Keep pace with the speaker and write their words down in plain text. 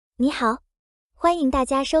你好，欢迎大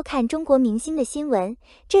家收看中国明星的新闻，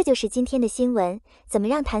这就是今天的新闻。怎么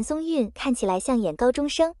让谭松韵看起来像演高中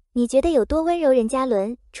生？你觉得有多温柔？任嘉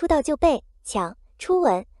伦出道就被抢初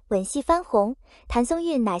吻，吻戏翻红，谭松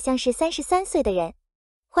韵哪像是33岁的人？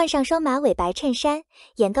换上双马尾白衬衫，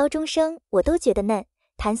演高中生我都觉得嫩。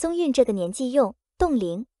谭松韵这个年纪用冻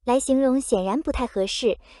龄来形容显然不太合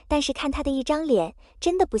适，但是看她的一张脸，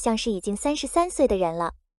真的不像是已经33岁的人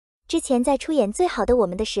了。之前在出演《最好的我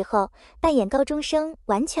们》的时候，扮演高中生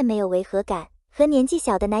完全没有违和感，和年纪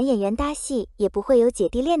小的男演员搭戏也不会有姐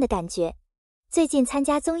弟恋的感觉。最近参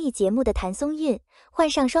加综艺节目的谭松韵，换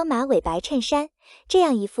上双马尾白衬衫，这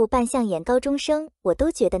样一副扮相演高中生我都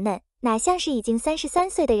觉得嫩，哪像是已经33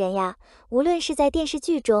岁的人呀？无论是在电视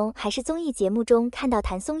剧中还是综艺节目中看到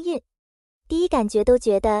谭松韵，第一感觉都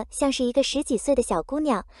觉得像是一个10几岁的小姑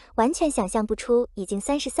娘，完全想象不出已经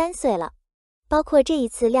33岁了。包括这一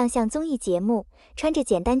次亮相综艺节目，穿着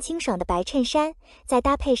简单清爽的白衬衫，再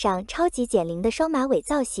搭配上超级减龄的双马尾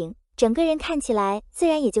造型，整个人看起来自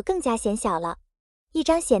然也就更加显小了。一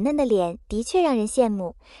张显嫩的脸的确让人羡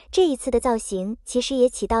慕，这一次的造型其实也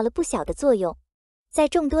起到了不小的作用。在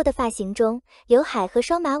众多的发型中，刘海和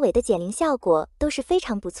双马尾的减龄效果都是非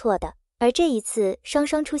常不错的，而这一次双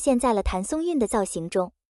双出现在了谭松韵的造型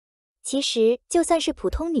中。其实就算是普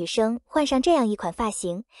通女生换上这样一款发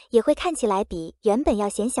型，也会看起来比原本要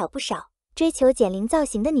显小不少。追求减龄造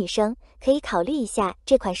型的女生可以考虑一下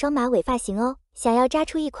这款双马尾发型哦。想要扎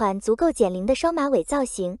出一款足够减龄的双马尾造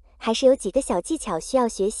型，还是有几个小技巧需要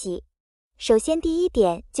学习。首先第一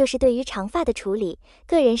点就是对于长发的处理，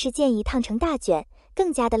个人是建议烫成大卷，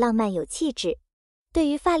更加的浪漫有气质。对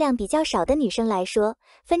于发量比较少的女生来说，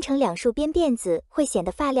分成2束编辫子会显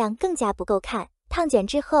得发量更加不够看。烫卷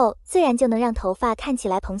之后，自然就能让头发看起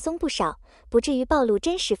来蓬松不少，不至于暴露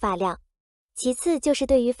真实发量。其次就是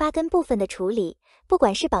对于发根部分的处理，不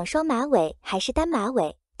管是绑双马尾还是单马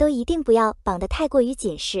尾，都一定不要绑得太过于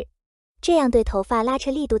紧实，这样对头发拉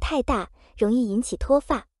扯力度太大，容易引起脱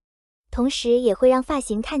发，同时也会让发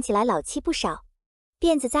型看起来老气不少。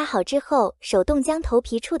辫子扎好之后，手动将头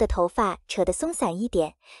皮处的头发扯得松散一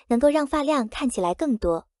点，能够让发量看起来更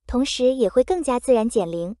多，同时也会更加自然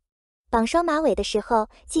减龄。绑双马尾的时候，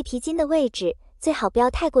系皮筋的位置最好不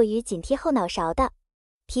要太过于紧贴后脑勺的，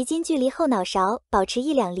皮筋距离后脑勺保持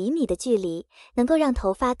1-2厘米的距离，能够让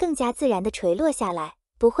头发更加自然的垂落下来，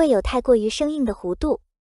不会有太过于生硬的弧度。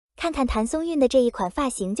看看谭松韵的这一款发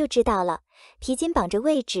型就知道了，皮筋绑着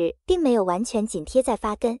位置并没有完全紧贴在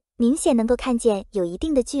发根，明显能够看见有一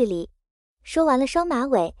定的距离。说完了双马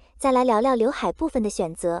尾，再来聊聊刘海部分的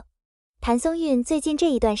选择。谭松韵最近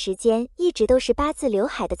这一段时间一直都是8字刘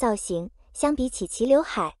海的造型，相比起齐刘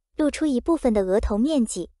海，露出一部分的额头面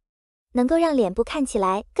积，能够让脸部看起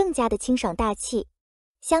来更加的清爽大气。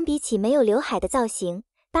相比起没有刘海的造型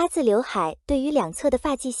，8字刘海对于两侧的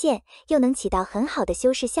发际线又能起到很好的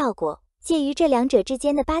修饰效果，介于这两者之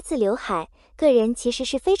间的8字刘海，个人其实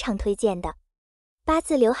是非常推荐的。8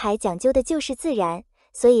字刘海讲究的就是自然，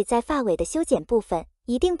所以在发尾的修剪部分，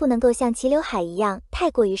一定不能够像齐刘海一样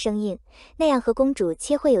太过于生硬，那样和公主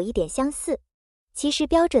切会有一点相似。其实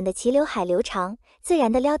标准的齐刘海留长，自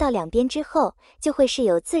然的撩到两边之后，就会是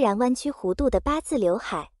有自然弯曲弧度的8字刘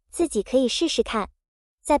海，自己可以试试看。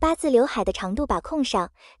在8字刘海的长度把控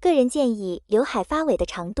上，个人建议刘海发尾的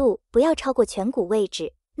长度不要超过颧骨位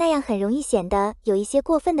置，那样很容易显得有一些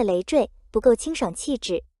过分的累赘，不够清爽气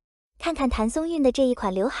质。看看谭松韵的这一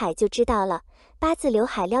款刘海就知道了，8字刘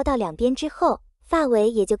海撩到两边之后，发尾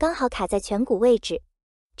也就刚好卡在颧骨位置。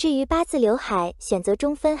至于8字刘海选择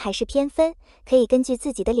中分还是偏分，可以根据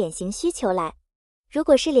自己的脸型需求来。如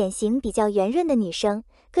果是脸型比较圆润的女生，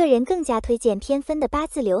个人更加推荐偏分的8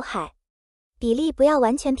字刘海，比例不要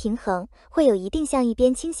完全平衡，会有一定向一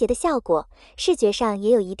边倾斜的效果，视觉上也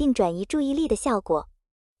有一定转移注意力的效果。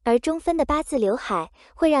而中分的8字刘海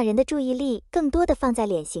会让人的注意力更多的放在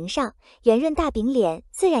脸型上，圆润大饼脸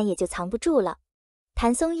自然也就藏不住了。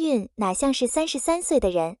谭松韵哪像是33岁的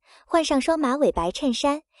人，换上双马尾白衬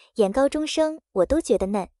衫，演高中生我都觉得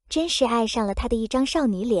嫩，真是爱上了她的一张少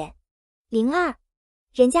女脸。02，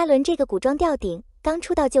任嘉伦这个古装吊顶，刚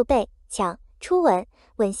出道就被抢初吻，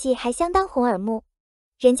吻戏还相当红耳目。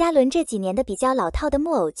任嘉伦这几年的比较老套的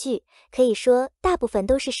木偶剧，可以说大部分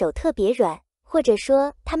都是手特别软，或者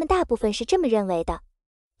说他们大部分是这么认为的。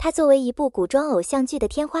他作为一部古装偶像剧的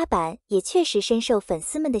天花板，也确实深受粉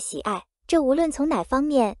丝们的喜爱。这无论从哪方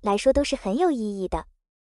面来说都是很有意义的。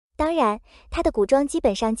当然，他的古装基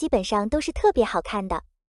本上都是特别好看的。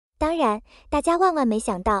当然，大家万万没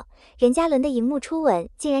想到，任嘉伦的荧幕初吻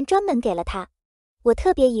竟然专门给了他。我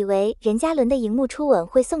特别以为任嘉伦的荧幕初吻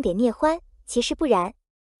会送给聂欢，其实不然。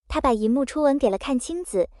他把荧幕初吻给了阚清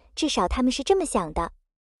子，至少他们是这么想的。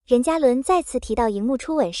任嘉伦再次提到荧幕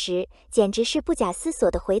初吻时，简直是不假思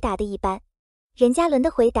索地回答的一般。任嘉伦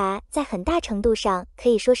的回答在很大程度上可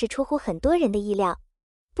以说是出乎很多人的意料，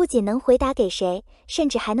不仅能回答给谁，甚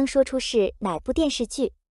至还能说出是哪部电视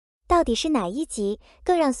剧，到底是哪一集。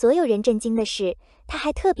更让所有人震惊的是，他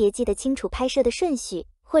还特别记得清楚拍摄的顺序，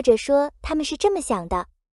或者说他们是这么想的。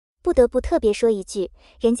不得不特别说一句，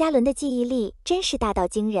任嘉伦的记忆力真是大到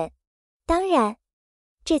惊人。当然，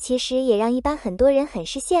这其实也让一般很多人很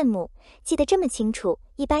是羡慕，记得这么清楚，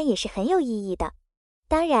一般也是很有意义的。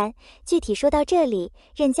当然，具体说到这里，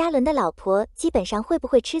任嘉伦的老婆基本上会不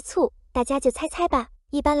会吃醋，大家就猜猜吧。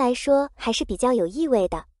一般来说还是比较有意味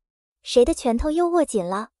的。谁的拳头又握紧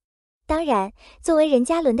了？当然，作为任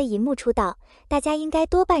嘉伦的银幕出道，大家应该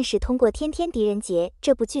多半是通过《天天狄仁杰》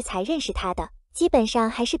这部剧才认识他的，基本上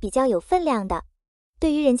还是比较有分量的。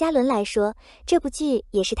对于任嘉伦来说，这部剧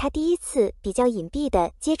也是他第一次比较隐蔽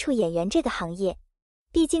的接触演员这个行业。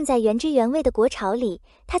毕竟在原汁原味的国潮里，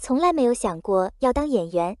他从来没有想过要当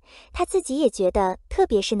演员，他自己也觉得，特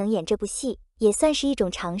别是能演这部戏，也算是一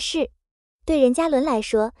种尝试。对任嘉伦来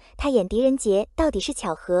说，他演狄仁杰到底是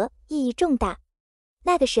巧合，意义重大。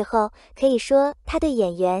那个时候，可以说他对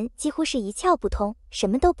演员几乎是一窍不通，什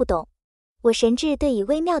么都不懂。我甚至对以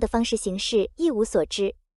微妙的方式行事一无所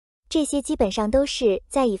知。这些基本上都是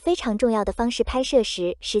在以非常重要的方式拍摄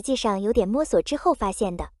时，实际上有点摸索之后发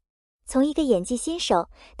现的。从一个演技新手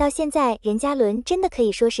到现在，任嘉伦真的可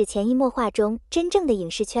以说是潜移默化中真正的影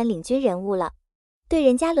视圈领军人物了。对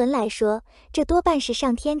任嘉伦来说，这多半是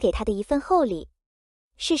上天给他的一份厚礼。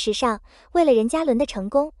事实上，为了任嘉伦的成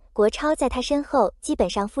功，国超在他身后基本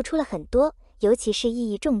上付出了很多，尤其是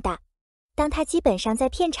意义重大。当他基本上在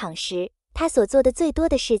片场时，他所做的最多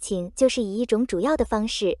的事情就是以一种主要的方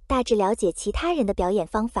式大致了解其他人的表演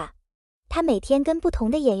方法。他每天跟不同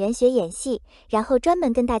的演员学演戏，然后专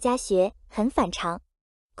门跟大家学，很反常。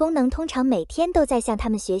功能通常每天都在向他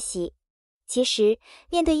们学习。其实，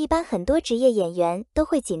面对一般很多职业演员都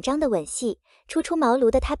会紧张的吻戏，初出茅庐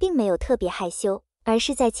的他并没有特别害羞，而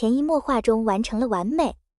是在潜移默化中完成了完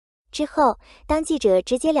美。之后，当记者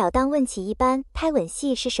直截了当问起一般拍吻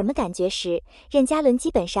戏是什么感觉时，任嘉伦基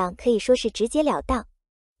本上可以说是直截了当。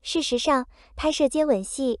事实上，拍摄接吻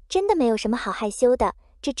戏真的没有什么好害羞的，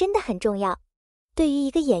这真的很重要。对于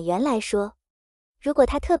一个演员来说，如果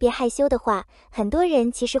他特别害羞的话，很多人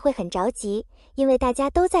其实会很着急，因为大家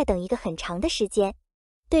都在等一个很长的时间。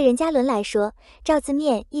对任嘉伦来说，照字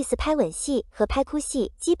面意思拍吻戏和拍哭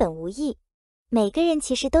戏基本无异，每个人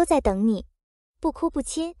其实都在等你。不哭不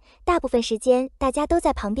亲，大部分时间大家都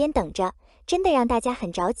在旁边等着，真的让大家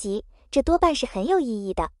很着急，这多半是很有意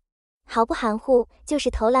义的。毫不含糊，就是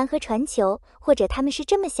投篮和传球，或者他们是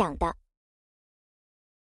这么想的。